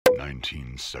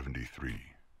1973.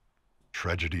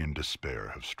 Tragedy and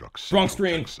despair have struck Wrong Central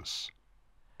screen. Texas.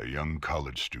 A young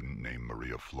college student named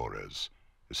Maria Flores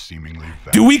is seemingly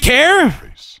Do we care?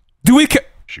 Face. Do we care?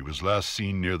 She was last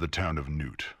seen near the town of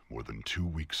Newt more than 2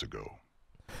 weeks ago.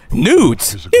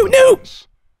 Newt! Newt!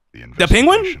 The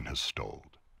penguin? Has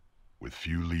stalled. With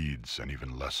few leads and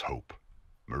even less hope,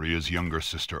 Maria's younger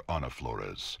sister Ana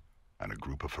Flores and a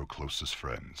group of her closest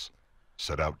friends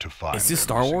set out to find Is this their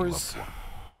Star missing Wars? loved one.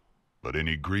 But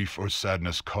any grief or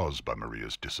sadness caused by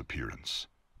Maria's disappearance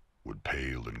would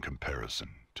pale in comparison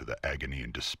to the agony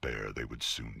and despair they would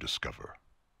soon discover.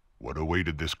 What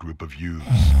awaited this group of youths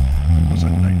was a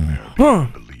nightmare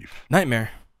beyond belief. Nightmare.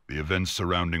 The events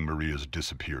surrounding Maria's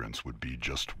disappearance would be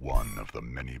just one of the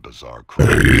many bizarre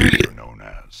crimes known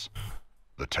as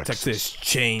the Texas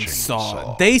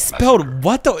Chainsaw. They spelled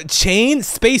what the chain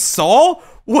space saw?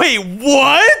 Wait,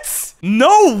 what?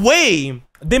 No way.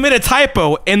 They made a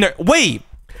typo in there. Wait,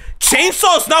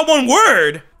 chainsaw is not one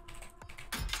word.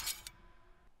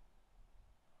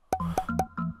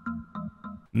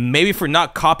 Maybe for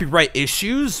not copyright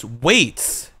issues?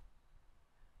 Wait,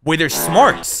 they're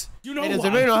smart. You know Hey, does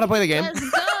everybody know how to play the game? Let's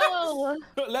go.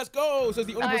 Let's go. Says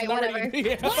the only person Alright,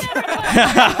 already. whatever.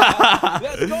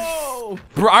 Let's go.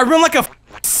 Bro, I run like a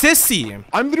sissy.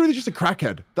 I'm literally just a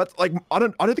crackhead. That's like I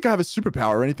don't think I have a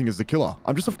superpower or anything as the killer.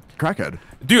 I'm just a crackhead.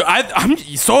 Dude,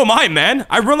 so am I, man.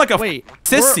 I run like a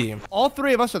sissy. All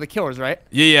three of us are the killers, right?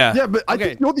 Yeah. Yeah, but I Okay.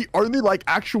 think you're the only like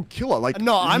actual killer. Like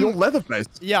No, I'm- you're Leatherface.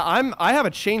 Yeah, I have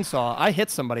a chainsaw. I hit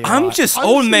somebody. I'm just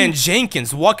old man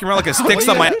Jenkins walking around like a sticks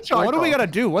on my. What do we gotta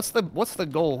do? What's the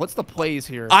goal? What's the plays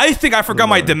here? I think I forgot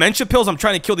my dementia pills. I'm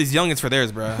trying to kill these youngins for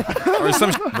theirs, bro. Or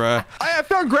some shit, bro. I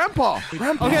found Grandpa.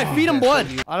 Okay, feed him blood.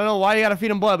 I don't know why you gotta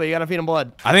feed him blood, but you gotta feed him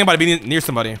blood. I think I'm about to be near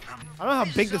somebody. I don't know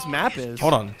how big this map is.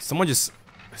 Hold on. Someone's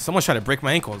trying to break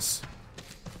my ankles.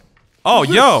 Oh,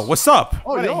 yo, what's up?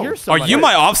 Oh, I yo. hear Are somebody. you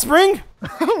my offspring?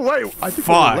 Wait, I think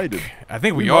we're Fuck. related. I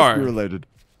think we must are. be related.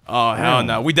 Oh, hell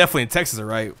no. We definitely in Texas, are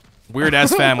right? Weird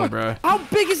ass family, bro. How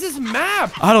big is this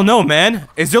map? I don't know, man.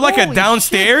 Is there like a Holy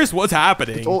downstairs? What's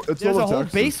happening? It's all There's a in whole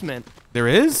Texas. basement. There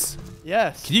is?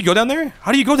 Yes. Can you go down there?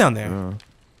 How do you go down there?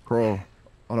 Crawl.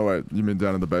 Oh no, wait. You mean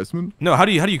down in the basement? No, how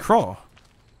do you crawl?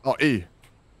 Oh, E.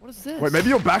 What is this? Wait, maybe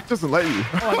your back doesn't let you.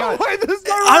 Oh, I got it. Wait, there's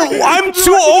no way. I'm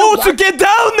too old to get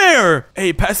down there.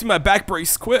 Hey, pass me my back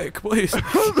brace quick, please. You're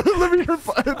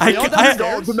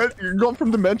going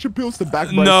from dementia pills to back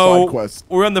brace No, side quest.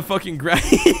 we're on the fucking ground.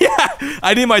 Yeah,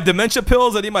 I need my dementia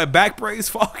pills. I need my back brace.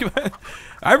 Fuck, man.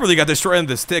 I really got destroyed on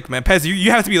the stick, man. Pez,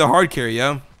 you have to be the hard carry,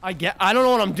 yo. I don't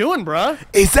know what I'm doing, bruh.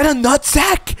 Is that a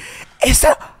nutsack? Is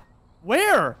that?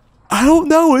 Where? I don't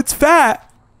know. It's fat.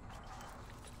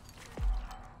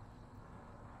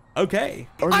 Okay.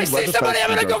 I see somebody. I'm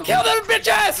gonna go kill them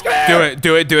bitches.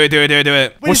 Do it.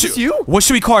 Wait, is this you? What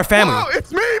should we call our family? Oh, it's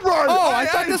me, bro. Oh, I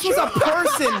thought this was a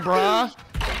person, bruh.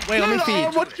 Wait, let me feed.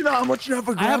 How much you have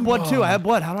for I have blood too. I have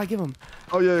blood. How do I give him?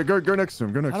 Oh yeah, go next to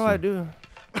him. Go next How to do him.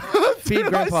 I do? Feed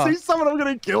Grandpa. I see someone, I'm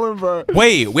gonna kill him, bro.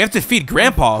 Wait, we have to feed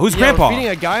Grandpa. Who's Yeah, Grandpa? we're feeding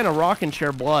a guy in a rocking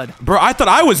chair blood. Bro, I thought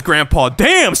I was Grandpa.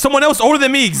 Damn, someone else older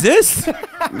than me exists?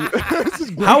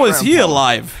 How is he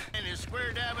alive?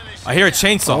 I hear a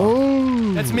chainsaw.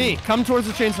 Oh. That's me. Come towards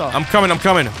the chainsaw. I'm coming.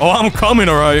 Oh, I'm coming,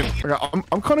 all right. Okay,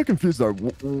 I'm kind of confused though.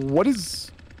 What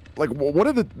is, like, what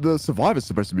are the survivors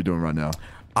supposed to be doing right now?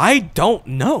 I don't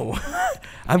know.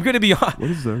 I'm gonna be honest. What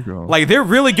is their goal? Like, they're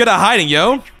really good at hiding,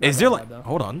 yo. Is there like...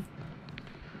 Hold on.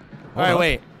 All right,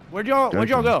 wait. Where'd y'all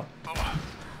go?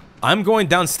 I'm going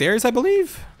downstairs, I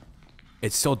believe.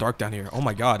 It's so dark down here. Oh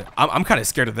my god. I'm kind of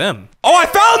scared of them. Oh, I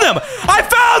found them!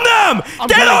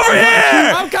 Get over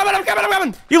here! I'm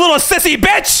coming! You little sissy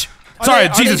bitch! Sorry,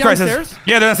 they Jesus Christ. downstairs?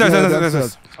 Yeah, they're downstairs. Yeah,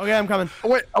 downstairs. Okay, I'm coming. Oh,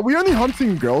 wait, are we only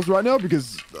hunting girls right now?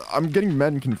 Because I'm getting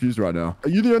men confused right now. Are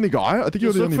you the only guy? I think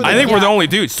you're the only. I think we're the only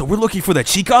dudes. So we're looking for the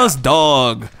Chica's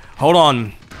dog. Hold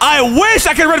on. I wish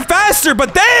I could run faster,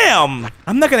 but damn!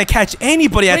 I'm not gonna catch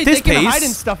anybody at this they can pace. hide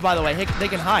and stuff, by the way. They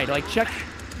can hide. Like, check.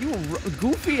 You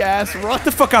goofy ass run. Get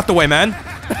the fuck out the way, man.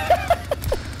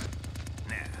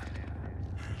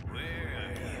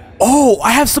 Oh,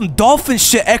 I have some dolphin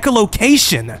shit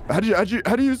echolocation. How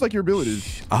do you use like your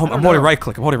abilities? I'm holding right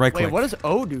click. Wait, what does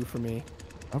O do for me?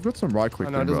 I've got some right click.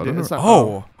 Oh, no, it doesn't do, it's not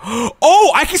Oh.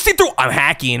 Oh, I can see through. I'm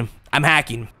hacking.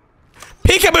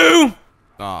 Peekaboo.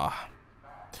 Ah.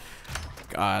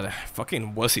 God,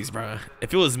 fucking wussies, bro.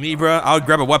 If it was me, bro, I would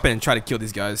grab a weapon and try to kill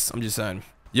these guys. I'm just saying.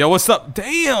 Yo, what's up?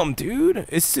 Damn, dude.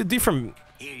 It's a dude from...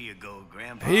 Here you go,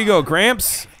 Grandpa. Here you go,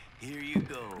 Gramps. Here you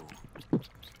go.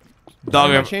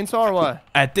 Dog, Dog, chainsaw or what?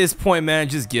 at this point, man,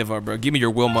 just give up, bro. Give me your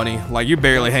will money. Like, you're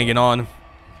barely hanging on.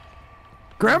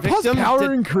 Grandpa's Victim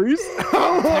power increased?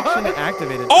 Detection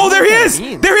activated. Oh, there he What is! does that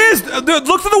mean? There he is! Look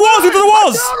through the walls! Look through the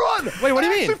walls! Found one! Wait, what do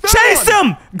you mean? Chase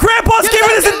him! Grandpa's Get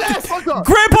giving us his ass, the fucker.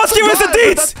 Grandpa's giving us the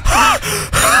deets!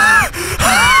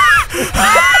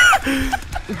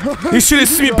 He should have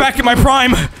seen me back in my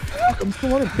prime. I'm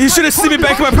still on him. He should have seen me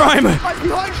back in my prime. Behind you!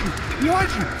 Behind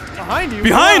you! Behind you.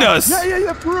 Behind us!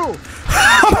 Yeah, for real!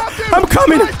 I'm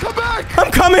coming! Guys, come back!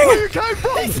 I'm coming! Where you came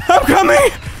from? I'm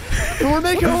coming! We're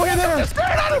making our way there. Get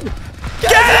him!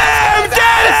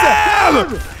 Get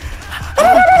him!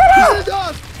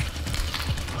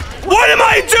 What am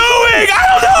I doing? I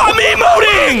don't know. I'm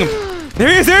emoting. There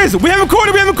he is. There he is. We have him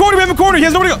cornered. We have him cornered. We have him cornered. He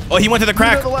has nowhere to go. Oh, he went to the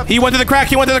crack. He went to the crack.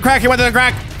 He went to the crack. He went to the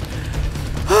crack.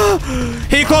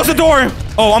 He closed the door.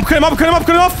 Oh, I'm cutting him off. I'm cutting him off. I'm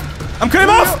cutting him off. I'm cutting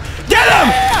him off. Get him!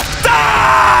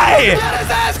 Die! Get his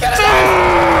ass! Get his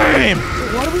ass!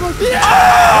 Why do we like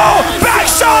Oh! Back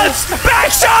shots! Back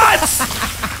shots!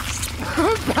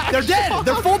 They're dead.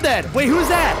 They're full dead. Wait, who's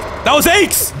that? That was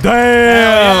Aches.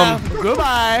 Damn.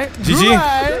 Goodbye. GG.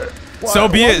 Goodbye. So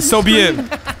be it. So be it.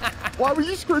 Why were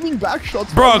you screaming back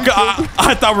shots? Bro,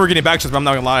 I thought we were getting back shots, but I'm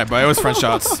not gonna lie, but it was front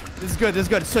shots. This is good. This is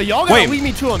good. So y'all gotta Wait. lead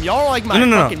me to him. Y'all are like my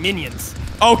No. fucking minions.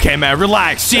 Okay, man,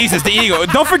 relax. Jesus, the ego.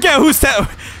 Don't forget who's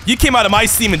you came out of my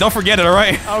steam, and don't forget it, all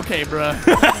right? Okay, bro.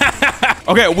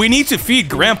 Okay, we need to feed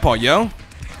Grandpa, yo.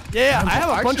 Yeah, I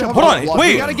have a bunch of. Hold on, blood.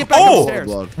 wait. We gotta get back Oh, upstairs.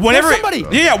 whenever, There's somebody.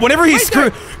 yeah, whenever he's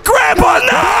Right there. screwed. Grandpa,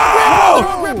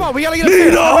 no! Grandpa, we gotta get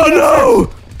upstairs. No, no!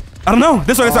 I don't know.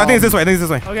 This way, this way. I think it's this way. I think it's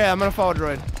this way. Okay, I'm gonna follow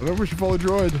Droid. I think we should follow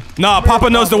Droid. Nah, Papa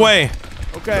knows the way.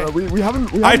 Okay. We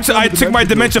haven't I found the took my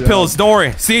dementia pills. Don't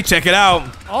worry. See, check it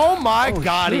out. Oh my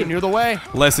God, he knew the way.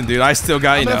 Listen, dude, I still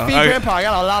got, I'm you gonna know, feed Grandpa. I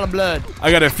got a lot of blood. I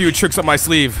got a few tricks up my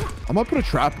sleeve. I'm gonna put a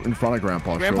trap in front of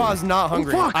Grandpa. Grandpa's not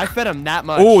hungry. fuck. I fed him that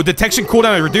much. Oh, detection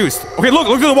cooldown is reduced. Okay, look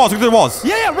at the walls. Look at the walls.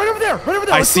 Yeah, right over there. Right over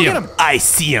there. I Let's see go get him. I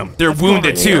see him. They're go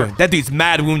wounded over too. here. That dude's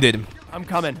mad wounded. I'm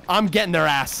coming. I'm getting their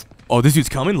ass. Oh, this dude's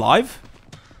coming live?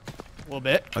 A little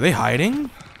bit. Are they hiding?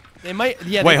 They might.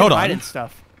 Yeah. Wait, they hold can hide on. and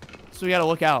stuff. So we gotta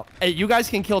look out. Hey, you guys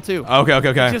can kill too. Okay.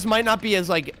 It just might not be as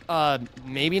like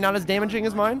maybe not as damaging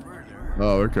as mine.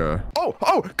 Oh, okay.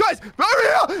 Oh, guys,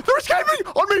 over here! They're escaping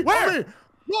on me. Where? On me.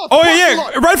 No, Oh yeah.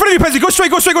 Right in front of you, Pezzy. Go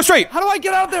straight. How do I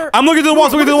get out there? I'm looking through the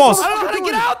walls. I don't know how to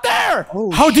get out there.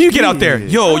 Oh, How do you get out there? shit.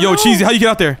 Yo, Cheesy, how you get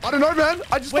out there? I don't know, man.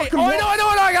 I just Wait. fucking Oh, I know.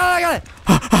 I got it.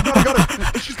 I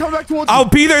got it. She's coming back towards I'll me.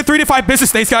 be there in 3 to 5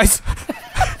 business days, guys.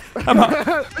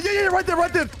 Yeah, right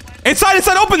there.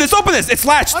 Inside. Open this. It's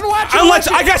latched. Unlatch it, Unlatch.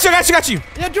 unlatch I got you.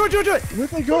 Yeah, do it. Where'd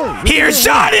they go? Here's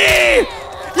Johnny.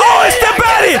 Oh, it's the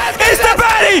Betty. It's the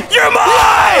Betty. You're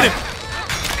mine.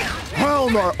 Hell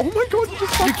no. Oh my god, you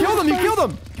just You killed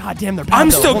him. God damn, they're bad, I'm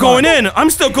though. still Hold going on.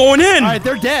 in. All right,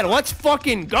 they're dead. Let's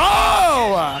fucking go.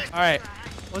 All right,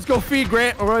 let's go feed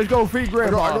Grandpa.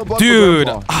 Dude,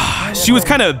 she was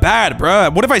kind of bad,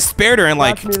 bruh. What if I spared her and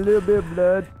like, A little bit of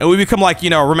blood. and we become like, you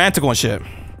know, romantical and shit?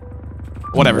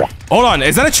 Whatever. Hold on,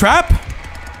 is that a trap?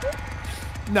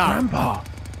 Nah. Grandpa.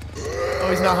 Oh,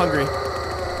 he's not hungry.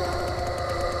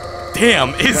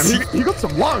 Damn, is He got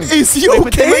some lungs. he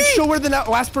But they might okay? show where the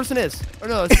last person is. Or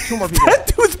no, there's 2 more people.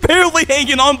 That dude's barely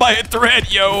hanging on by a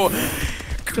thread, yo.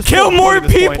 Just Kill kill more at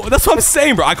this people. point. That's what I'm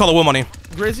saying, bro. I call it Will Money.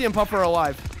 Grizzly and Puff are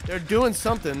alive. They're doing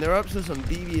something. They're up to some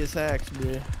devious acts,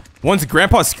 bruh. Once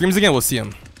Grandpa screams again, we'll see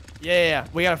him. Yeah.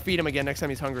 We gotta feed him again next time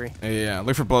he's hungry. Yeah,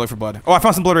 look for blood. Oh, I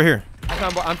found some blood right here.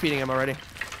 I'm feeding him already.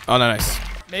 Oh, no, nice.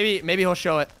 Maybe he'll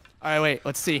show it. All right, wait.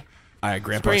 Let's see. All right,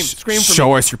 Grandpa, Scream for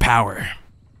show me. us your power.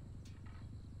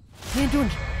 He ain't doing.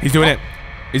 He's doing it.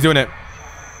 He's doing it.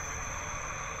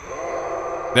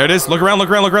 There it is. Look around.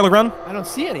 I don't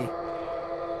see any.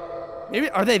 Maybe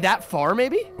are they that far?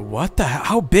 Maybe. What the hell?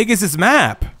 How big is this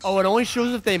map? Oh, it only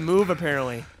shows if they move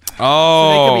apparently.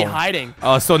 Oh. So they could be hiding.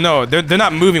 Oh, so no, they're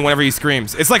not moving whenever he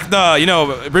screams. It's like the, you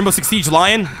know, Rainbow Six Siege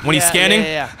lion when he's scanning.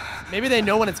 Yeah. Maybe they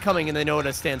know when it's coming and they know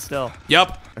to stand still.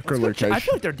 Yep. Echolocation. I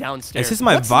feel like they're downstairs. This is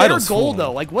my what's vitals their goal full.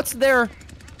 though? Like, what's their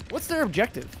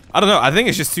objective? I don't know. I think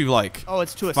it's just to like Oh,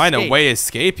 it's to find escape. a way to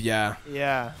escape. Yeah.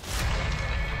 Yeah.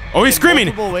 Oh, he's screaming.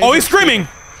 multiple ways Oh, he's of screaming.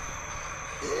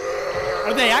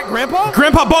 Are they at Grandpa?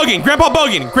 Grandpa bugging.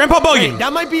 Wait,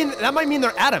 that might mean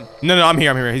they're at him. No, I'm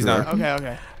here. He's not.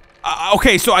 Okay.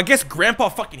 Okay, so I guess Grandpa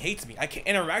fucking hates me. I can't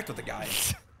interact with the guy.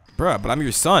 Bruh, but I'm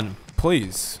your son.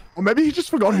 Please. Or maybe he just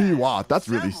forgot who you are. That's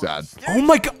really sad. Oh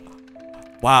my god.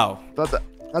 Wow.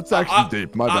 That's actually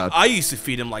deep. My bad. I used to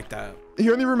feed him like that.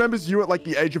 He only remembers you at like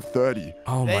the age of 30.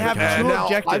 Oh They my have god. two Now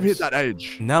objectives. I've hit that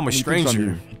age. Now I'm a And he thinks I'm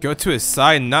stranger. Go to his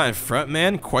side, not in front,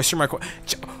 man. Question mark.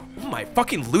 Oh my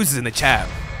fucking loses in the chat.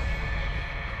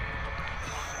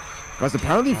 Guys,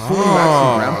 apparently fully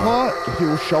maxing Grandpa, he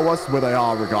will show us where they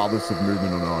are regardless of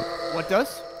movement or not. What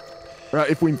does? Right,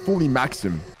 if we fully max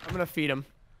him. I'm gonna feed him.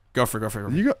 Go for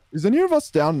it. You got, is any of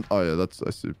us down? Oh yeah, that's I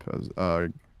suppose.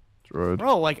 Droid.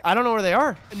 Bro, like I don't know where they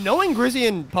are. Knowing Grizzy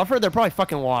and Puffer, they're probably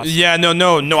fucking lost. Yeah,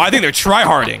 no. I think they're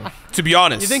try-harding, to be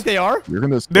honest. You think they are? You're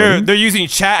gonna. They're using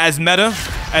chat as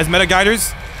meta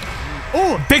guiders.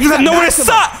 Oh, Big doesn't know where to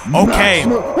stop. Okay.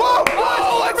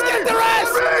 whoa, let's get the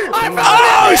rest.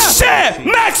 Oh shit!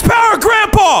 Max power,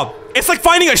 Grandpa. It's like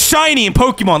finding a shiny in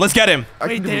Pokemon. Let's get him. I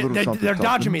Wait, can give a little something, they're dodging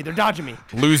something. me. They're dodging me.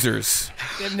 Losers.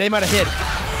 They might have hit.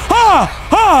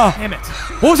 Damn it.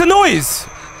 What was the noise?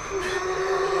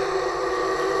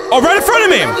 Oh, right in front of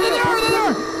me.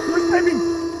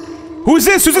 Who's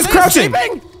this? Who's this crouching?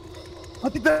 I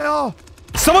think they are.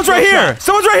 Someone's right here.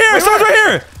 Someone's right here. Someone's right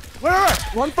here. Where?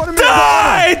 One in front of me.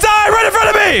 Die! Die right in front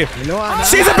of me!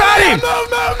 She's a baddie!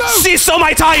 No. She's so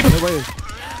my type!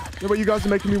 No, but you guys are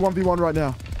making me 1v1 right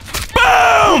now.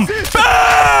 Boom!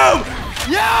 Boom!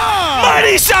 Yeah!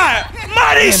 Mighty shot!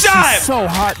 Mighty shot! She's so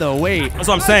hot though. Wait. That's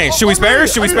what I'm saying. Should we spare her?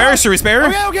 Should we spare her? Should we spare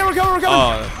her? Okay, we're coming.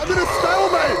 I'm in a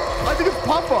stalemate. I think it's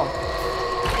Papa.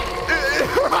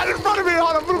 Right in front of me.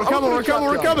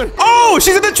 We're coming. Oh,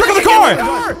 she's in the trunk of the car!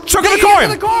 Trunk of the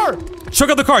car!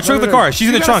 Trunk of the car! She's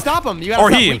in the trunk. Stop him. Or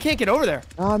he. We can't get over there.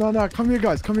 No. Come here,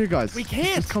 guys. We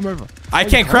can't. Just come over. I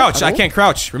can't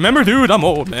crouch. Remember, dude, I'm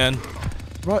old, man.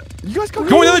 Right. You guys come.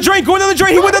 Go down the drain.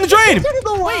 He went down the drain.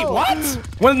 Wait, what?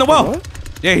 Went in the well. What?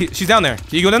 Yeah, she's down there. Can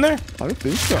you go down there? I don't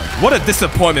think so. What a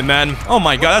disappointment, man. Oh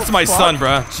my god, that's my son,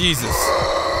 bruh. Jesus.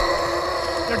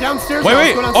 They're downstairs.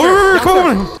 Wait. Oh, come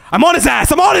on. I'm on his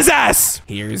ass.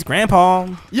 Here's Grandpa.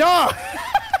 Yeah.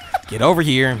 Get over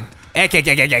here. She's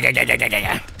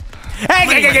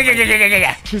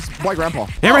my Grandpa.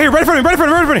 Yeah, right here, right in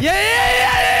front of me.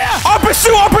 Yeah. I'll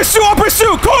pursue.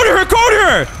 Corner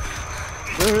her.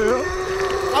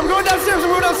 I'm going downstairs.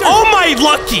 Oh my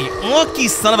lucky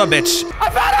son of a bitch. I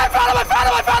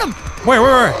found him.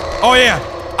 Where? Oh yeah,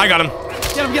 I got him.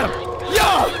 Get him.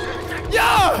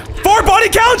 Yeah. 4 body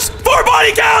counts.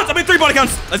 I mean 3 body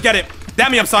counts. Let's get it.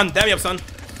 Damn me up, son. That's what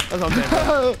I'm saying.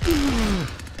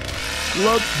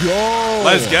 Let's go.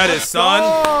 Let's get it, son.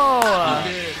 Oh.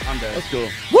 I'm dead. Let's go.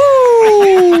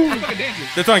 Woo!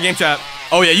 That's on game chat.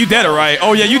 Oh yeah, you dead it right.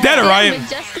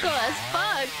 Majestical as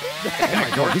fuck.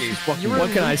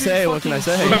 What can I say?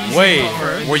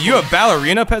 Wait, were you a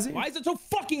ballerina, Pezzy? Why is it so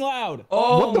fucking loud?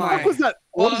 What the fuck was that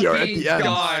audio at the end?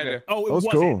 God. Oh, it That was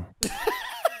wasn't. cool.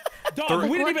 Dog,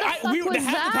 we didn't even. What the fuck We was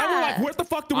half the time we're like, that? what the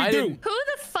fuck do we do? Who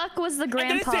the fuck was the And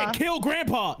then it grandpa? said kill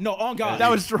grandpa. No, on God. That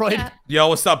was Droid. Yeah. Yo,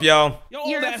 what's up, yo? Yo,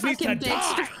 You're old a ass needs to fucking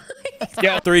die.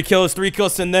 bitch. 3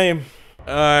 kills to name.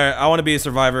 Alright, I want to be a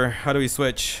survivor. How do we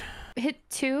switch? Hit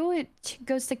 2, it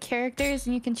goes to characters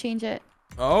and you can change it.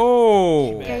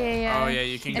 Oh. Yeah. Oh, yeah,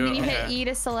 you can And go. then you hit okay. E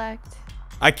to select.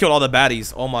 I killed all the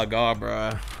baddies. Oh my god,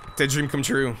 bruh. It's a dream come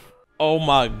true. Oh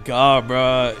my god,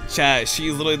 bruh. Chat,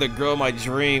 she's literally the girl of my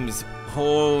dreams.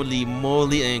 Holy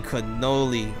moly and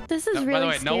cannoli. This is No, really by the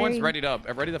way, scary. no one's readied up.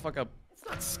 Ready the fuck up. It's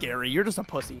not scary. You're just a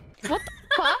pussy. What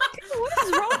the fuck? What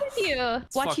is wrong with you?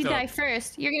 Watch fucked you up. die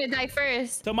first. You're gonna die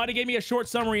first. Somebody gave me a short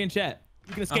summary in chat.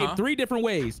 You can escape 3 different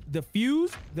ways: the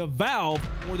fuse, the valve,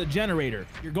 or the generator.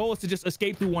 Your goal is to just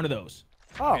escape through one of those.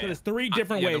 Oh. So there's 3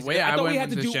 different yeah, the ways. way I I thought we went had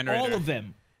to was do this all generator. of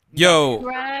them. Yo,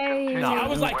 Right. No. I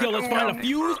was like, yo, let's find a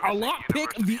fuse, a lock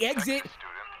pick, the exit.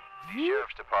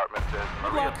 Sheriff's Department says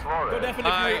Good Maria luck. Flores Go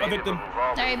definitely if you're a victim.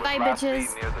 Alright, bye,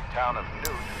 bitches. near the town of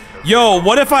Newt. yo,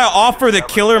 what if I offer the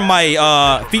killer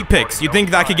my feet pics? You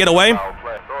think that could get away?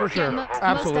 For sure. Most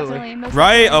Absolutely. definitely. Most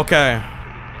Right? definitely. Okay.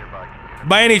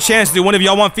 By any chance, do one of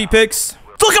y'all want feet pics?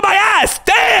 Look at my ass!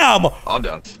 Damn! I'm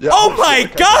done. Oh my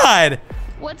god!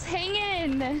 What's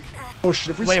hanging? Oh shit!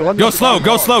 If we Wait, spend Go this slow, time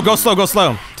go on-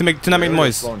 slow, to not make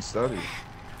noise. Slow and steady.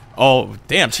 Oh,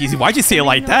 damn, cheesy. Why'd you say it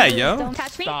like that, yo? Don't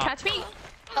catch me. Catch me.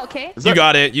 Okay. You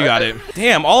got it.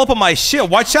 Damn, all up on my shit.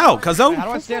 Watch out, cuzzo. How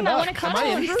do I stand I up? want to come. Am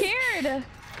I I'm injured? scared.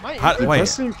 Wait.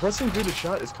 Pressing through the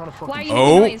chat is kind of fucking. Why are you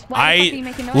Oh, making noise? Why the fuck are you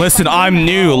making noise? listen, Why are you I'm doing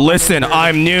that? new. Listen,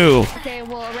 I'm new. Okay,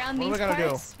 well, around What these do I gotta do?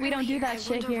 parts, we don't do that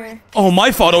shit here. Oh,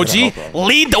 my fault, OG.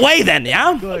 Lead the way then,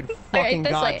 yeah? Good Alright, fucking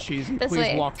this god, way. Cheesy. This Please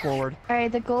way. walk forward.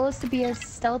 Alright, the goal is to be as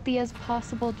stealthy as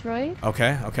possible, droid.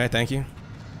 Okay, thank you.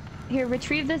 Here,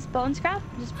 retrieve this bone scrap.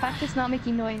 Just practice not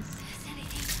making noise.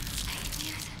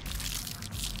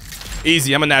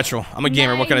 Easy, I'm a natural. I'm a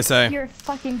gamer, what can I Nice, say? You're a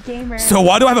fucking gamer. So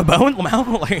why do I have a bone?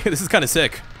 Like, this is kind of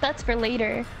sick. That's for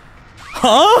later.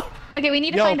 Huh? Okay, we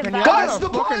need to Yo, find a can you valve. guys, the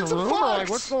fucking room? Like,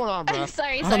 what's going on, bro?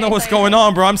 Sorry, I don't know what's going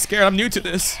on, bro. I'm scared. I'm new to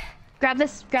this. Grab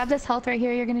this health right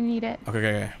here. You're gonna need it.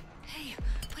 Okay. Hey,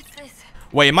 what's this?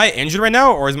 Wait, am I injured right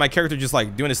now, or is my character just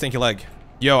like doing his stinky leg?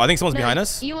 Yo, I think someone's behind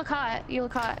us. You look hot. You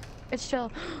look hot. It's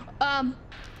chill.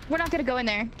 We're not gonna go in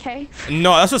there, okay?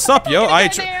 No, that's what's up, yo.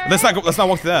 Let's not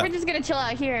walk through that. We're just gonna chill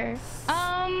out here.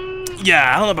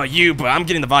 Yeah, I don't know about you, but I'm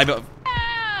getting the vibe of.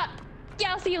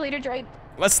 Yeah, I'll see you later, Droid.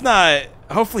 Let's not.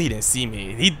 Hopefully he didn't see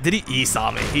me. He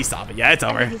saw me. He saw me. Yeah, it's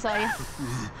over. He saw you.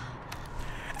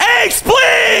 Eggs,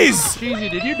 please! Cheesy,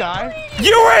 did you die?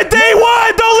 You were at day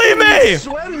one. Don't leave me. I'm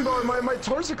sweating, bro. My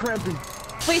toes are cramping.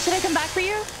 Wait, should I come back for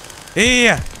you?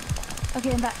 Yeah.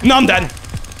 Okay, I'm back. No, I'm done.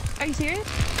 Are you serious?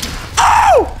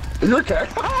 Oh! Are you okay?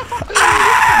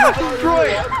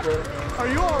 Droid, are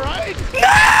you alright? No!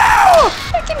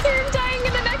 I can hear him dying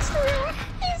in the next room.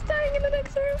 He's dying in the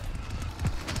next room.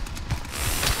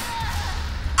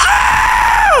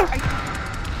 Ah!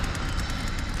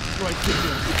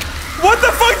 What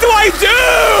the fuck do I do?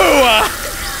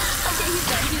 Okay, he's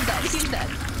dead. He's dead. He's dead.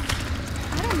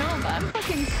 I don't know, but I'm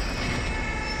fucking.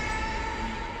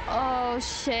 Oh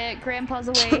shit! Grandpa's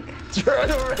awake. Droid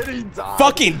already died.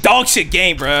 Fucking dog shit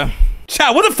game, bro.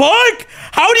 Chat, what the fuck?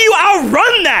 How do you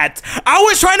outrun that? I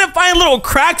was trying to find little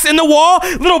cracks in the wall,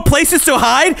 little places to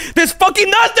hide. There's fucking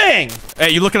nothing.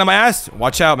 Hey, you looking at my ass?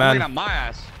 Watch out, man. Looking at my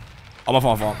ass. I'm off,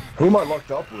 off. Who am I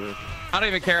locked up with? I don't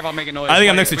even care if I'm making noise. I think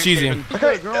I'm next to Cheesy.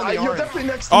 Okay, you're definitely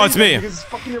next to Oh, me. it's me. Because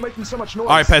fucking you're making so much noise.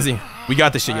 All right, Pezzy. We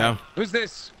got this shit, yo. Who's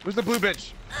this? Who's the blue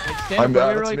bitch? I'm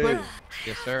bad. really It's me. quick.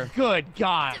 Yes, sir. Good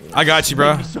God. I got you,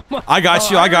 bro. I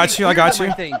got you. I got you. I got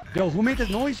you. Yo, who made this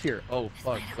noise here? Oh,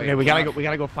 fuck. Wait, Okay, we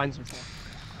gotta go find some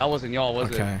stuff. That wasn't y'all, was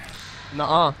it? Okay.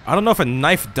 Nuh-uh. I don't know if a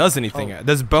knife does anything.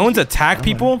 Does bones attack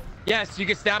people? Yes, you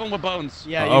can stab him with bones.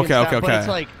 Yeah. Oh, You can okay, stab, okay, but okay. It's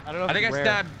like I don't know. I think I rare.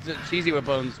 stabbed Cheesy with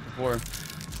bones before.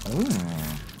 Oh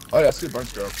yeah, that's good.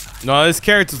 Bones go. No, this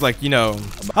character's like, you know,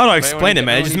 how do I explain it,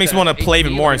 man? It just makes me want to play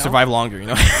even more and survive longer, you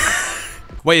know?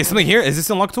 Wait, is something here? Is this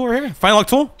unlocked tool right here? Find unlocked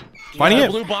tool? Finding it?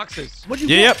 Blue boxes. What'd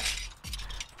you Yeah, get? yep.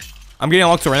 I'm getting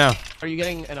unlocked tool right now. Are you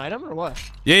getting an item or what?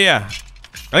 Yeah, yeah.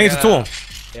 I think it's a tool.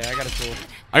 Yeah, I got a tool.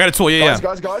 I got a tool, yeah, yeah.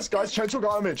 Guys, chainsaw guy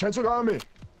on me. Chainsaw guy on me.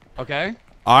 Okay.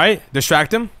 All right,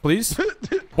 distract him, please.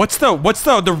 What's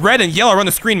the red and yellow around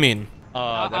the screen mean?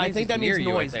 I think that means near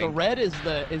you, noise. I The think. red is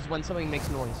when something makes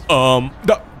noise. No,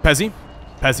 Pezzy.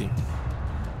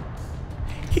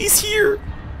 He's here.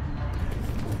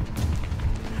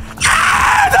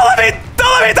 Ah! Don't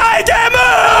let me die! I can't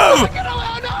move!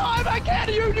 Oh, no, I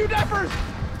can't. You die first.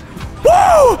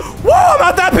 Whoa! Whoa! I'm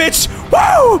out that bitch!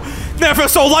 Whoa! Never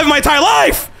felt so alive in my entire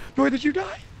life! Where did you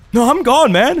die? No, I'm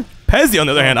gone, man. Pezzy, on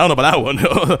the other hand, I don't know about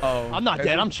that one. I'm not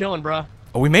dead. I'm chilling, bro.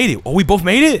 Oh, we made it. Oh, we both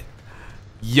made it?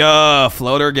 Yeah,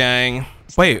 floater gang.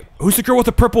 Wait, who's the girl with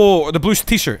the purple or the blue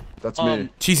t-shirt? That's me.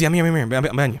 Cheesy, I'm here.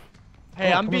 I'm on you.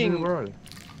 Hey, I'm being.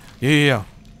 Yeah.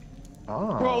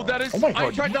 Ah. Bro, that is. Oh my I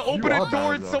God, tried to you open are a door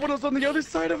bad, and though. someone was on the other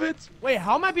side of it. Wait,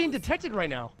 how am I being detected right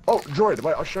now? Oh, Droid,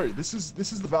 wait, I'll show you. This is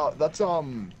the valve. That's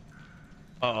You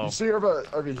see over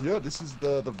here? This is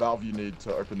the valve you need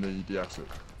to open the exit.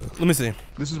 Let me see.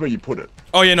 This is where you put it.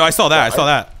 Oh, yeah, no, I saw that. I saw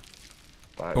that.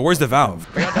 Right. But where's the valve?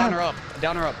 We got down or up.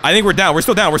 Down or up. I think we're down. We're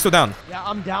still down. Yeah,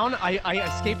 I'm down.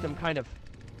 I escaped him, kind of.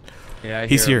 Yeah,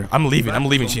 He's here. I'm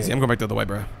leaving, Cheesy. I'm going back the other way,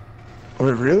 bro. Oh,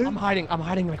 wait, really? I'm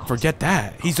hiding like. Forget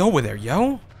that. He's over there,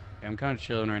 yo. Yeah, I'm kind of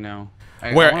chilling right now.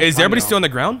 Where is everybody still on the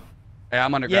ground? Yeah,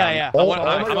 I'm underground. Yeah.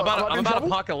 I'm about to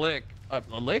pock a lick. A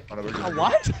lick? A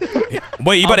what?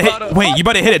 Wait, you about to hit? Wait, you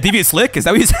about to hit a devious lick? Is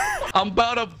that what you said? I'm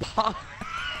about to pop.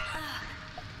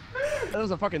 That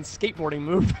was a fucking skateboarding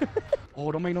move.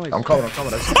 Oh, don't make noise. I'm coming. I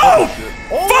see Oh!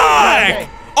 okay. Fuck!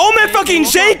 Oh man, fucking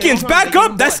Jenkins, back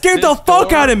up! That scared the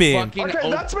fuck out of me. Okay,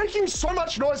 that's making so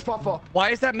much noise, Puffer. Why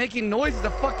is that making noise? It's a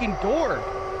fucking door.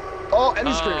 Oh,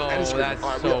 any screen. That's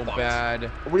Alright, so bad.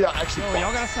 We are actually Yo,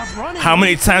 y'all gotta stop running. How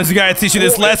many times we gotta teach you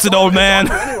this lesson, old man?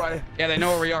 Anyway. Yeah, they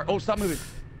know where we are. Oh, stop moving.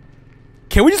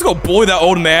 Can we just go bully that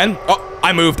old man? Oh,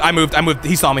 I moved.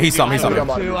 He saw me.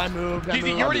 I moved. Cheesy,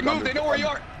 you already moved. They know where you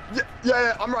are.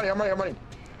 Yeah, I'm running. Are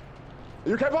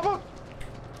you okay, Puffer?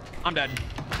 I'm dead.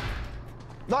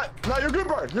 No, you're good,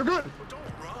 bro. You're good.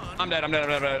 I'm dead. I'm so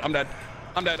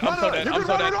dead. No, I'm you're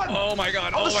so good, dead. run. Oh my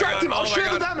god. I'll Oh my distract god. him. I'll Oh share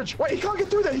my the god. damage. Wait, he can't get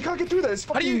through there.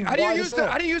 How do you use the?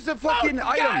 How do you use the fucking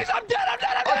items? Guys, I'm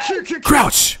dead. Q.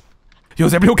 Crouch. Yo,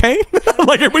 is everybody okay?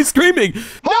 Like everybody's screaming.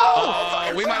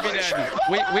 We might be dead.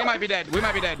 We might be dead. We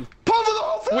might be dead. Puffer the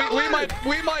whole family.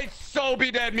 We might so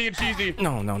be dead, me and Cheesy.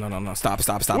 No. Stop.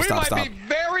 We might be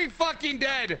very fucking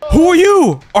dead. Who are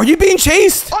you? Are you being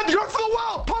chased? I'm going for the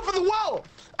well. Puffer the well.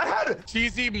 I had it.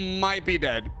 Cheesy might be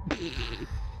dead.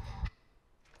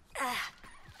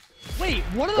 Wait,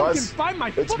 one of them Guys, can find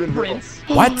my it's been footprints.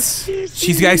 What?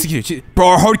 She's got executed. Bro,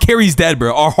 our hard carry is dead,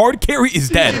 bro. Our hard carry is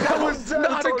dead. That was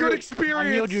not a good experience.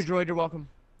 I healed you, droid. You're welcome.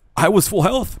 I was full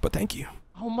health, but thank you.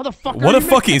 Oh, motherfucker. What a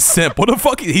fucking simp. What a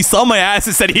fucking... He saw my ass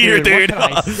and said, here, dude. What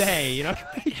can I say, you know?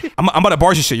 I'm about to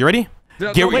barge this shit. You ready?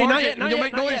 No, Get wait, ready. Not yet, You'll not yet,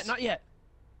 make not noise. yet, not yet.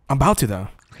 I'm about to, though.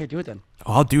 Okay, do it then.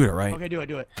 Oh, I'll do it, right? Okay, do it,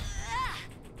 do it.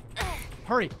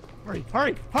 Hurry, hurry,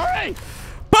 hurry, hurry!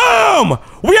 Boom!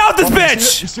 We out this You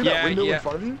bitch! see that Yeah, window yeah. in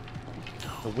front of you?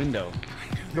 The window.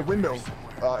 The window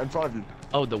in front of you.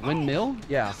 Oh, the windmill?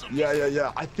 Yeah.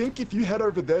 Yeah. I think if you head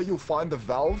over there, you'll find the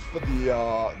valve for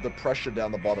the pressure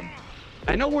down the bottom.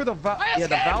 I know where the valve. Yeah,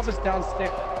 the valve is downstairs.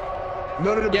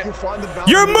 No, Yeah. you'll find the valve.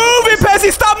 You're moving,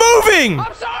 Pezzy! Stop moving!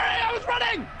 I'm sorry, I was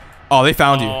running! Oh, they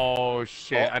found you. Oh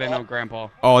shit! I didn't know Grandpa.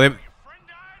 Oh, they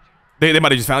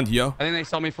might have just found you, yo. I think they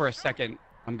saw me for a second.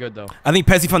 I'm good though. I think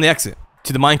Pezzy found the exit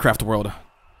to the Minecraft world.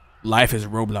 Life is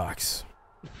Roblox.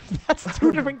 That's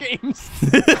 2 different games.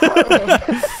 Alright,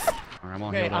 I'm all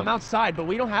Okay, healed I'm up. outside, but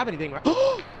we don't have anything right.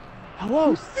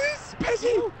 Hello. This,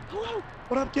 Pezzy. Hello.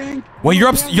 What up, gang? Well, you're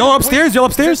up. Y'all upstairs? Y'all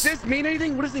upstairs? Does this mean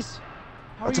anything? What is this?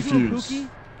 How That's are a you doing, fuse. Pookie?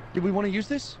 Do we want to use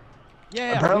this?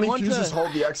 Yeah, Apparently, we want fuses to...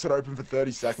 hold the exit open for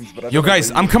 30 seconds, but I Yo, don't know guys,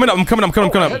 where I'm you- coming up. I'm coming up. Oh,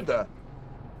 Coming head up.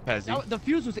 there. Pezzy. Oh, the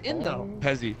fuse was in, though.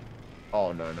 Pezzy.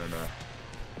 Oh, no.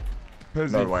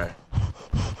 Pezzy. No way.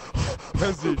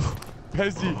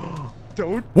 Pezzy.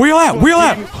 Don't. Where y'all at? Where y'all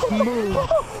at? Move.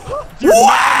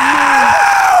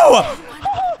 Wow!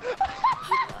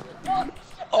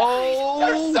 Oh.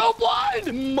 They're so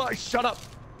blind! Shut up.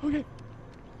 Okay.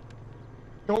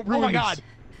 Don't Oh ruin my this. god.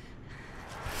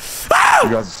 You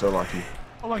guys are so lucky.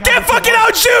 Oh my god. Get fucking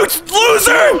out, shoot,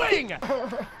 loser!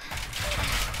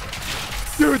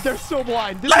 Dude, they're so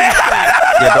blind. This is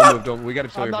Yeah, don't move. Don't. We gotta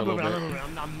chill I'm here for not a little moving, bit.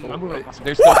 I'm moving.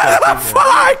 They're still close.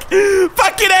 Fuck!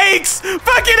 Fucking aches!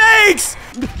 Fucking aches!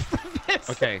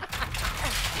 Okay.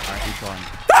 Alright, keep going.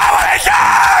 Oh my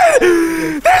god!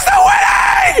 There's no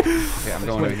winning! Okay, I'm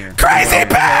going in here. Crazy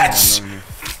bitch! I'm going here.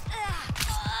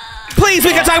 Please,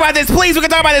 we can talk about this. Please, we can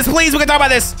talk about this. Please, we can talk about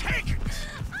this.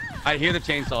 I hear the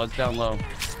chainsaw. It's down low.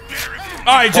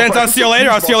 All right, gents. I'll see you later.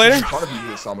 I'll see you later. In front of you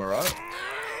here somewhere, right?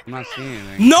 I'm not seeing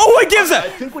anything. No one gives I a.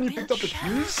 think when you picked up the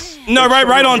fuse. No,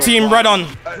 right on, team. Right on.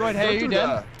 Droid, hey, are you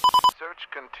dead? Search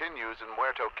continues in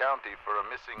Muerto County for a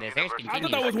missing There's university. I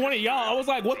thought that was one of y'all. I was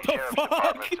like, what the Sheriff's fuck?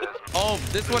 Department says Oh,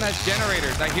 this one has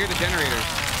generators. I hear the generators.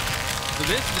 So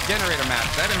this is the generator map.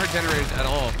 I haven't heard generators at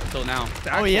all until now.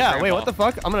 Oh yeah, wait, what the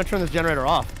fuck? I'm gonna turn this generator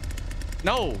off.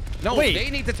 No, Wait.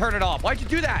 they need to turn it off. Why'd you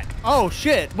do that? Oh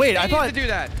shit, wait, They I need thought... to do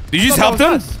that. Did you just I help thought that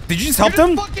them? was us. Did you just You help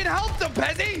them? fucking help them,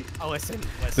 Pezzy. Oh, listen.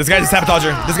 This guy's a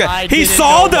sabotager. This guy. I He didn't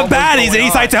saw know the what was baddies and he going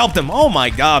decided on. to help them. Oh my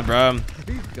god, bro.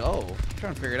 Where you go? I'm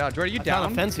trying to figure it out. Jordan, you I found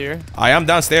down? a fence here. I am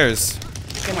downstairs.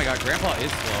 Oh my god, Grandpa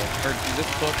is slow. Or this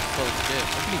book is slow as shit.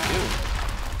 What can you do?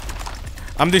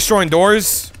 I'm destroying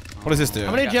doors. What does this do? How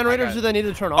many I got generators it. do they need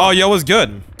to turn off? Oh, yo, what's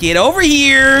good? Get over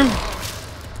here.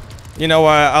 You know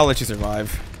what? I'll let you survive.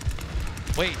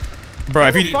 Wait. Bro,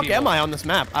 if Where the you... fuck am I on this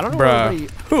map? I don't know where Bruh.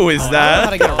 everybody... Who is I don't know how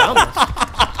to that? get around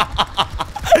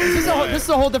this. This is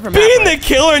a whole different map. Being the right?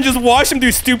 killer and just watch him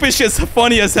do stupid shit's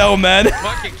funny as hell, man.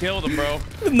 Fucking kill them, bro.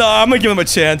 Nah, I'm gonna give him a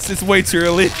chance. It's way too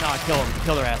early. Nah, kill them.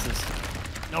 Kill their asses.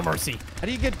 No mercy. How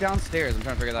do you get downstairs? I'm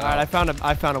trying to figure that All right, out.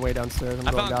 I found a way downstairs. I'm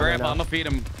I going found down Grandpa. right I'm now. gonna feed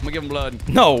him. I'm gonna give him blood.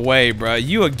 No way, bro.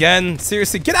 You again?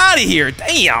 Seriously, get out of here.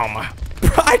 Damn.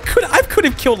 Bro, I could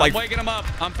have killed like... I'm waking him up.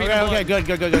 I'm feeding Okay, him okay,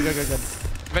 blood. good.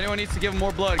 If anyone needs to give him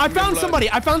more blood, I give him found blood. somebody.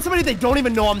 I found somebody. They don't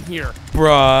even know I'm here.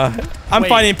 Bruh. I'm Wait.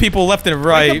 finding people left and Wake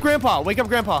right. up, Grandpa. Wake up,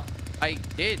 Grandpa. I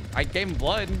did. I gave him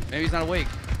blood. Maybe he's not awake.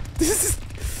 It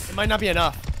might not be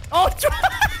enough. Oh,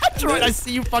 Droid, I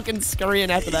see you fucking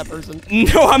scurrying after that person.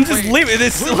 No, I'm just leaving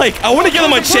this. Like, I want to give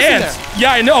him a There's a person chance.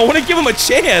 Yeah, I know. I want to give him a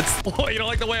chance. Oh, you don't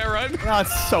like the way I run?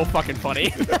 That's so fucking funny.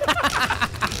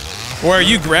 Where are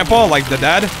you, Grandpa? Like the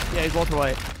dad? Yeah, he's Walter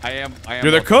White. I am.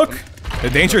 You're the cook? The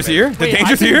danger's here? The Wait,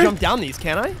 danger's I can here? jump down these,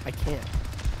 can I? I can't.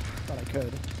 Thought I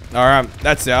could. Alright,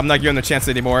 that's it. I'm not giving him the chance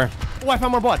anymore. Oh, I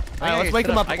found more blood. All right, let's wake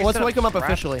him up. I can Let's set wake him up traps,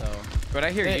 officially. though. But I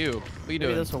hear Hey, you. What are you Maybe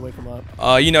doing? this will wake him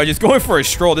up. You know, just going for a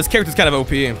stroll. This character's kind of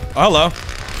OP. Oh, hello.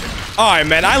 Alright,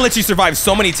 man. I let you survive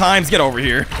so many times. Get over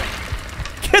here.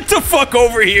 Get the fuck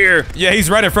over here. Yeah, he's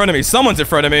right in front of me. Someone's in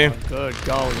front of me. Good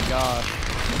golly God.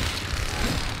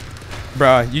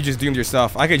 Bruh, you just doomed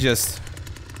yourself. I could just...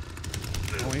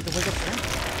 Oh, I need to wake up.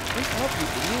 Wake up, you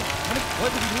idiot. How much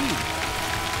blood do you need?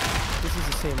 This is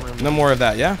the same room. No more of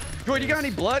that, yeah? Jordan, you got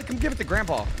any blood? Come give it to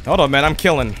Grandpa. Hold on, man. I'm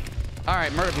killing. All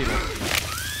right, murder people.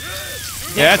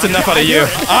 Yeah, that's enough out of you.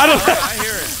 I don't... I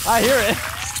hear it. I hear it.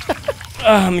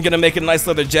 I'm gonna make a nice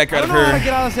leather jacket out of I don't know how to her.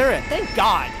 get out of this area. Thank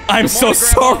God. I'm so morning,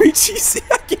 Grandma. sorry, GC.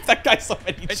 I give that guy so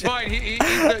many It's shit. fine.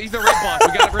 He's the red boss.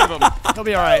 We got rid of him. He'll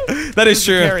be all right. That is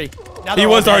true. He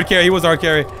was hard carry. He was hard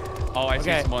carry. Oh, I see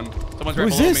Okay. someone. Someone's right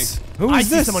Who's below this? me. Who I is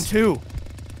see this? someone too.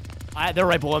 They're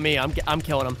right below me. I'm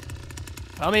killing them.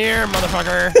 Come here,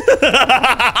 motherfucker.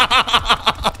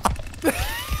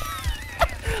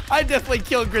 I definitely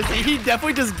killed Grizzly. He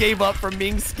definitely just gave up from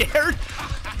being scared.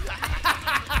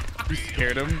 You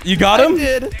scared him? You got him?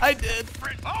 I did.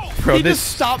 Bro, He this.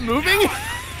 just stopped moving.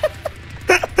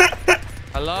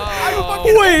 Hello. I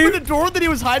fucking Wait. opened the door that he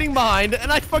was hiding behind,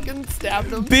 and I fucking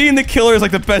stabbed him. Being the killer is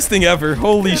like the best thing ever.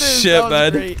 Holy It is, shit, that was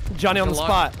man. great. Johnny on the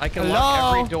spot. I can Hello?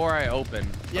 lock every door I open.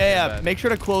 Yeah. Make sure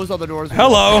to close all the doors.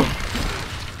 Hello.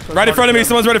 Right in front of me.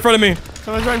 Someone's right in front of me.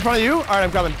 Someone's right in front of you? All right,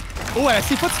 I'm coming. Oh, I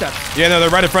see footsteps. Yeah, no, they're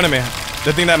right in front of me.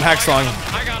 The thing that I'm hacksawing.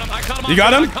 I got him. I cut him off. You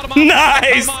got him? I cut him off.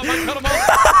 Nice. I cut him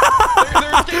off.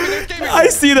 They're escaping. They're escaping. I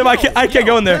see them. I can't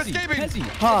go in there. They're escaping. Pezzy,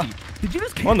 Huh? did you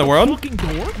just camp What in the world? fucking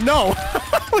door? No.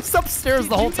 I was upstairs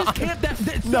the whole Did you time. just camp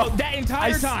that, No. that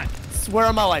entire time? Swear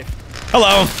on my life.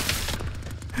 Hello.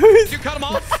 Did you cut him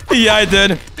off? Yeah, I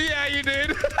did. Yeah, you did.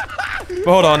 But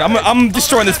hold on. I'm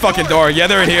destroying this fucking door. Yeah,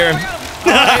 they're in here.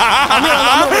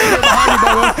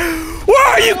 Where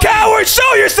are you, coward?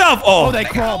 Show yourself. Oh, Oh, they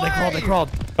crawled. They crawled.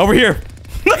 over here.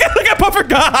 Look at Puffer.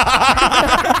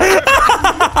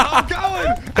 I'm going.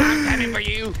 I'm coming for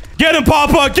you. Get him,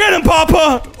 Papa. Get him,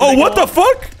 Papa. Oh, what the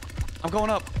fuck? I'm going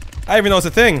up. I didn't even know it's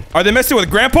a thing. Are they messing with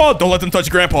Grandpa? Don't let them touch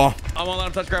Grandpa. I won't let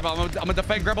him touch Grandpa. I'm gonna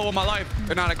defend Grandpa with my life.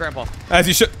 They're not a Grandpa. As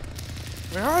you should.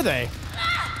 Where are they?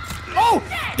 Oh!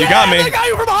 You got me. I got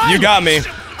you from behind. You got me.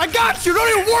 I got you.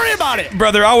 Don't even worry about it.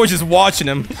 Brother, I was just watching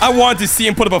him. I wanted to see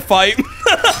him put up a fight. You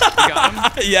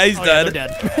got him? Yeah, he's Oh, yeah, dead. they're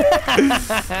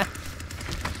dead.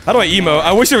 How do I emote?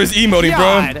 I wish there was emoting, bro.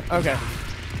 God. Okay.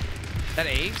 Is that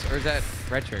Ace or is that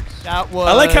Retrix? That was.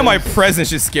 I like how my presence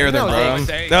just scared them, No, bro.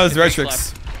 Ace. That was Ace Retrix.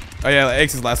 left. Oh yeah,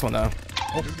 Ace is the last one though.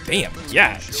 Oh damn!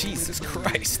 Yeah, Jesus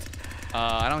Christ.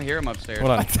 I don't hear him upstairs.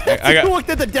 Hold on. I looked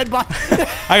at the dead body.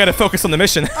 I gotta focus on the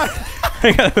mission.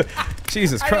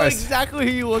 Jesus I know Christ. exactly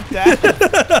who you looked at.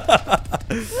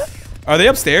 Are they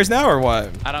upstairs now or what?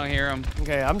 I don't hear him.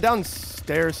 Okay, I'm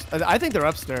downstairs. I think they're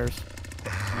upstairs.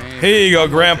 Here you go,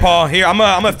 Grandpa. Here, I'm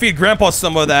gonna feed Grandpa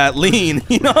some of that lean.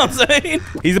 You know what I'm saying?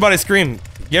 He's about to scream.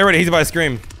 Get ready. He's about to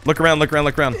scream. Look around. Look around.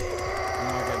 Look around.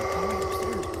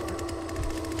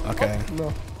 Okay.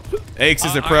 No. Aches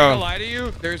is a I'm pro. gonna lie to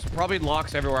you. There's probably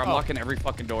locks everywhere. I'm locking every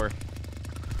fucking door.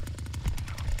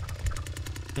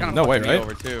 Kinda No way, fucking me right?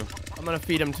 Over too. I'm gonna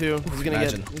feed him too. He's gonna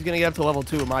Imagine. get up to level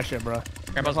 2 with my shit, bro.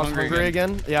 Grandpa's Grandpa's hungry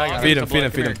again. Yeah, I got Feed it. him, feed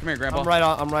him, feed him. Come here, Grandpa.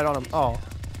 I'm right on him. Oh.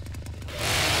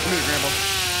 Come here, Grandpa.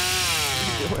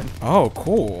 Oh,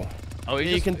 cool. Oh,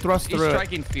 Yeah, you can thrust he's through it.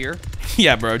 striking fear.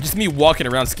 Yeah, bro. Just me walking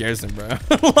around scares them, bro.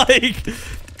 Like,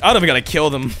 I don't even gotta kill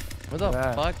them. What the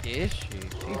Yeah. fuck is she?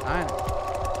 She's hiding.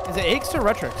 Is it Aches or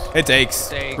Retrix? It's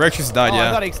Aches. Aches. Rex just died, Oh, I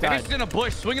yeah. thought Aches Maybe died. she's in a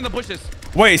bush. Swing in the bushes.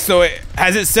 Wait, so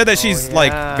has it said that she's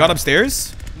like yeah. got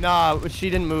upstairs? Nah, she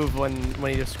didn't move when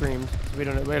he just screamed. So we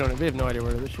have no idea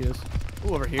where she is.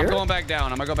 Ooh, over here. I'm going back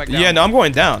down. I'm gonna go back down. Yeah, no, I'm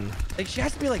going down. Like she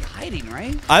has to be like hiding,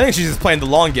 right? I think she's just playing the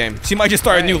long game. She might just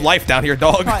start a new Right. life down here,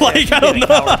 dog. Probably, Like, she's I don't being a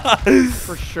know. coward.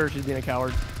 For sure, she's being a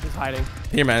coward. She's hiding.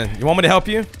 Here, man. You want me to help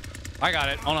you? I got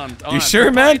it. Hold on. Hold You on. sure,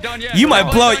 We're man? probably done yet. You We're might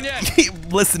probably blow. done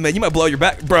yet. Listen, man. You might blow your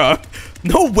back, bro.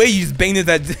 No way you just banged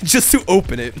that just to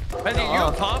open it. Benji, you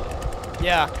up top?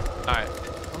 Yeah. All right.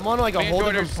 I'm on like a Me and whole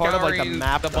Jordan are different part of like the scouring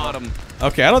map. The though. bottom.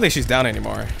 Okay, I don't think she's down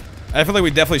anymore. I feel like we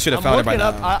definitely should have I'm found her by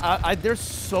looking now. up. There's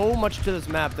so much to this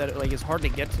map that like is hard to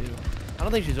get to. I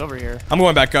don't think she's over here. I'm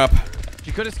going back up.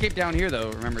 She could escape down here though.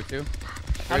 Remember too.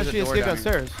 How There's did a she door escape down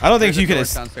here. downstairs? I don't think There's a you could. door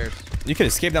downstairs. You could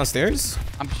escape downstairs.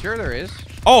 I'm sure there is.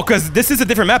 Oh, cause this is a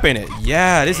different map, ain't it?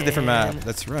 Yeah, it is a different map.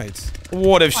 That's right.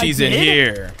 What if she's in did?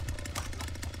 here?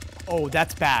 Oh,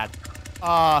 that's bad.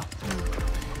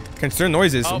 Concerned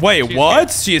noises. Oh, Wait, she what?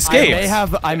 escaped. She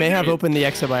escaped. I may have opened the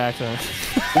exit by accident.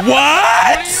 What?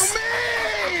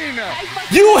 What do you mean?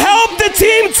 You helped the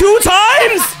team 2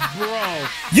 times? Bro.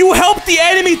 You helped the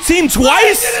enemy team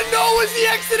twice? didn't know it was the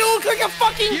exit. It looked like a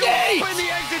fucking You open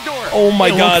the exit door. Oh my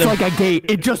It god. looks like a gate.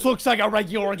 It just looks like a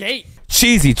regular gate.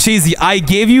 Cheesy. I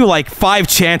gave you like 5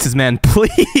 chances, man.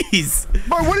 Please.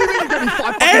 Bro, what do you mean you gave me 5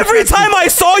 fucking Every chances? time I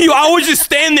saw you, I would just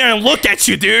stand there and look at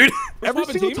you, dude. Every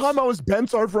single time I was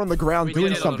bent over on the ground We doing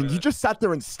did it a little something, bit. you just sat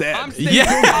there and stared. I'm staying Yeah,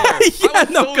 there. yeah,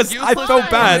 no, because I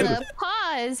felt bad.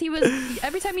 Pause. He was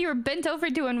every time you were bent over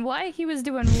doing what? He was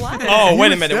doing what? Oh, You wait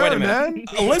a were minute. staring, man.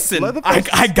 Listen, Leatherface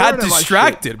I was got staring at my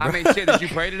distracted, I bro. mean, shit. Did you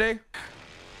pray today?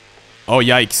 Oh,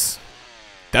 yikes.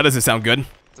 That doesn't sound good.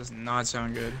 Does not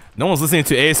sound good. No one's listening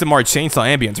to ASMR chainsaw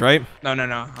ambience, right? No,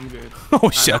 I'm good. Oh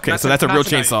shit. Okay, so that's a real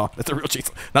tonight. chainsaw. That's a real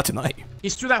chainsaw. Not tonight.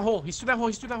 He's through that hole. He's through that hole.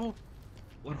 He's through that hole.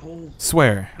 What hole?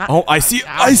 Swear. Not- Oh, I see.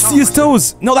 I see his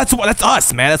toes. No, that's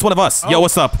us, man. That's one of us. Yo,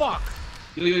 what's up? Fuck.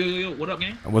 Yo, what up,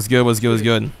 gang? What's good? What's good? What's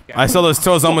good? I saw those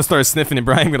toes almost start sniffing it,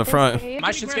 Brian. I'm gonna front.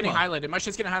 My shit's getting highlighted. My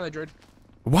shit's getting highlighted, Droid.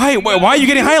 Why are you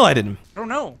getting highlighted? I don't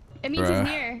know. It means Bruh.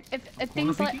 he's near. If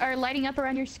things are lighting up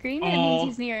around your screen, it means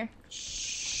he's near.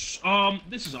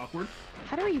 This is awkward.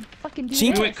 How do we fucking do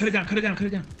Chink. this? Wait, cut it down.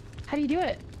 How do you do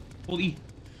it? Hold E.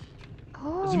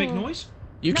 Oh. Does it make noise?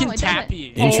 You No, can it tap doesn't. E.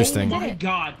 Interesting. Oh my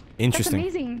god. That's Interesting.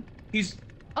 amazing. He's...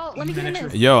 Oh, let me get in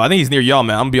this. Yo, I think he's near y'all,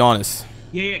 man. I'm gonna be honest.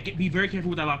 Yeah, be very careful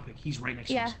with that lockpick. He's right next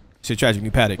to Yeah. us. Shit, tragic.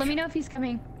 New paddock. Let me know if he's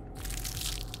coming.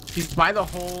 He's by the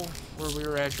hole where we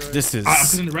were at, Droid. This is. I'm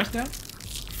putting the rest down.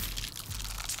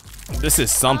 This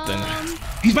is something.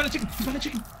 He's by the chicken.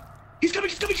 He's coming.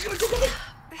 Go.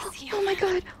 Oh my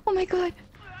god. Oh my god.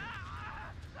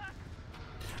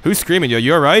 Who's screaming, yo?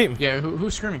 You alright? Yeah,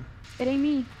 who's screaming? It ain't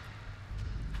me.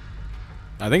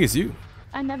 I think it's you.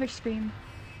 I never scream.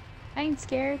 I ain't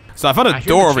scared. So I found I a hear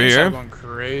door the over chainsaw here. Going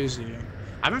crazy.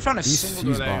 I haven't found a single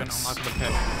door fuse that I can box. unlock with a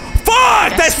pet.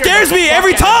 Fuck! That scares me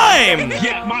every time!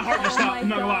 Yeah, my heart just Oh stopped. my I'm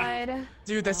not gonna lie. god.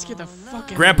 Dude, that scared the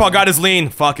fucking. Grandpa got his lean.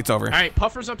 Fuck, it's over. Alright,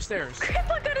 Puffer's upstairs.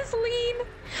 Grandpa got his lean.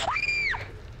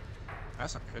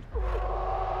 That's not good.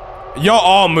 Y'all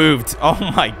all moved. Oh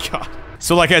my god.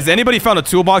 So like, has anybody found a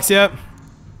toolbox yet?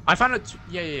 I found it.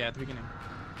 Yeah, at the beginning.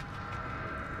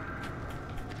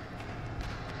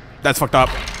 That's fucked up.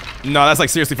 No, that's like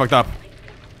seriously fucked up.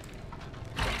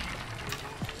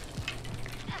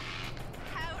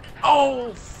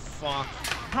 Oh, fuck.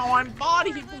 Oh, I'm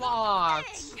body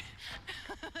blocked.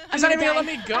 Is that even gonna let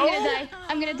me go?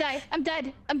 I'm gonna die. I'm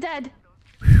dead. I'm dead.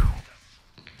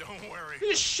 Don't worry.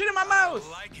 There's shit in my mouth.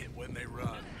 I like it when they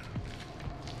run.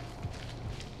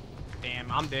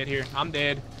 Damn, I'm dead here. I'm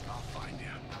dead. I'll find you.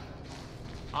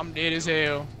 I'm dead as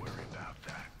hell. Worry about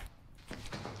that.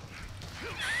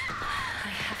 I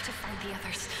have to find the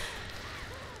others.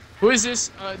 Who is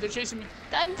this? They're chasing me.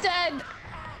 I'm dead.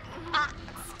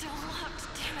 Still locked,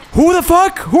 damn it. Who the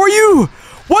fuck? Who are you?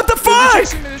 What the They're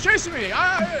fuck? chasing me.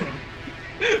 Ah.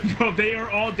 Bro, they are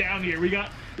all down here. We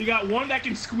got one that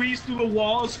can squeeze through the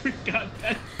walls. We got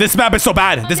that. This map is so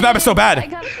bad. This map is so I bad.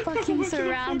 got fucking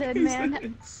surrounded,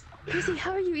 man. Izzy,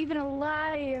 how are you even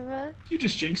alive? You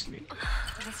just jinxed me.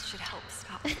 This should help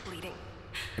stop bleeding.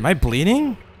 Am I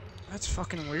bleeding? That's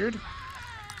fucking weird.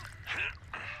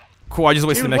 Cool, I just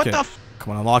wasted Dude, a what medkit. the f-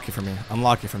 Come on, unlock it for me.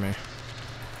 Unlock it for me.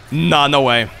 Nah, no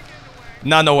way.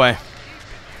 Nah, no way.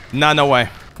 Nah, no way.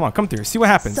 Come on, come through. See what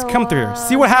happens. So, come through.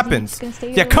 See what you happens. just gonna stay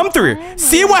Yeah, here come the through. whole time,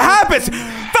 See or what what? happens.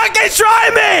 Fucking try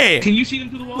me! Can you see them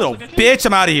through the walls? Little like I can? bitch,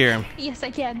 I'm out of here. Yes, I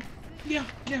can. Yeah.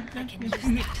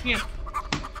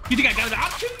 You think I got an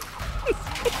option?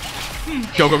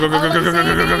 Go, go, go, go, go, go, go, go, go,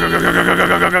 go, go, go,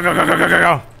 go, go, go, go, go, go, go,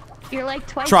 go. You're like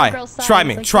twice the Try. girl's size. Try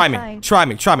me. like, Try you're me. fine. Try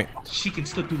me. Try me. She can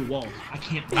slip through the walls. I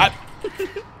can't.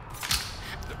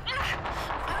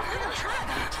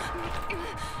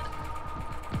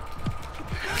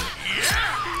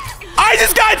 I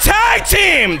just got tag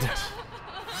teamed!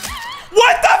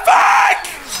 What the fuck?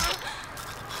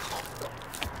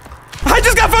 I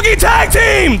just got fucking tag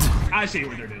teamed! I see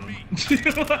what they're doing.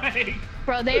 Like,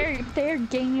 Bro, they're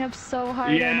ganging up so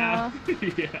hard yeah.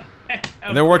 right Yeah.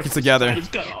 They're working together.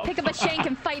 now. Pick up a shank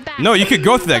and fight back. No, you could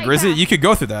go through that, Fight Grizzly. back. You could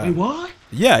go through that. What?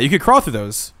 Yeah, you could crawl through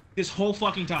those. This whole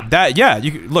fucking time. That, yeah,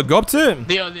 you could, look, go up to it.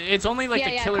 It's only like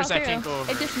the killers crawl that can't through. go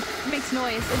over. It just makes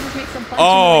noise. It just makes them punch.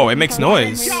 Oh, noise it makes and so on,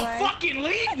 noise. really Y'all loud. fucking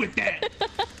lead with that.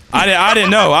 I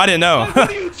didn't know. I didn't know.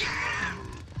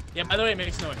 Yeah, by the way, it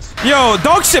makes noise. Yo,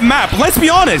 dog shit map. Let's be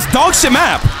honest. Dog shit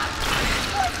map.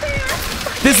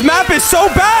 This map is so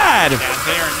bad. Yeah,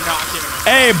 they are not giving it.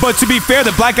 Hey, but to be fair,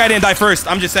 the black guy didn't die first.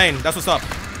 I'm just saying. That's what's up.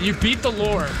 You beat the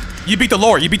lore. You beat the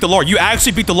lore. You beat the lore. You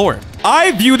actually beat the lore.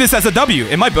 I view this as a W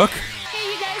in my book.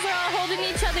 Hey, you guys are all holding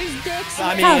each other's dicks.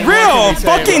 For real.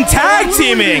 Fucking tag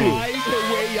teaming. Despise the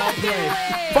way y'all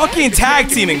play. Fucking tag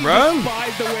teaming, bro.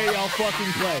 Despise the way y'all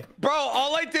fucking play. Bro,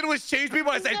 all I did was change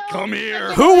people. I said, come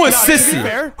here. Who was To be sissy?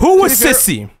 fair- Who was to be fair-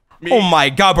 sissy? Oh my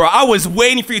god, bro. I was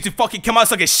waiting for you to fucking come out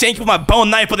so I could shank you with my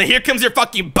bone knife, but then here comes your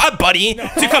fucking butt buddy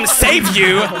to come save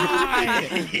you.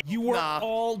 You were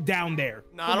all down there.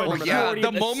 I don't For yeah, majority the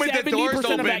of moment the doors 70% of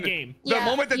that open, game. the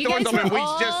moment the you doors guys open, were we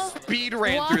all just speed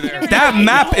ran through there. walking That around,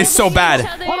 map is so holding bad. each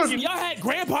other's- Hold on, y'all had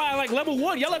Grandpa at like level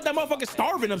 1. Y'all left that motherfucker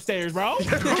starving upstairs, bro. I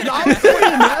was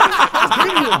waiting, man.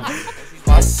 I was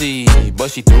waiting. see,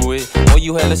 but she threw it. Oh,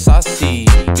 you hella saucy.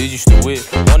 Did you stew it?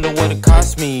 Wonder what it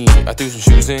cost me. I threw some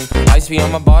shoes in. Ice be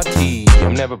on my body.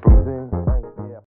 I'm never bruising.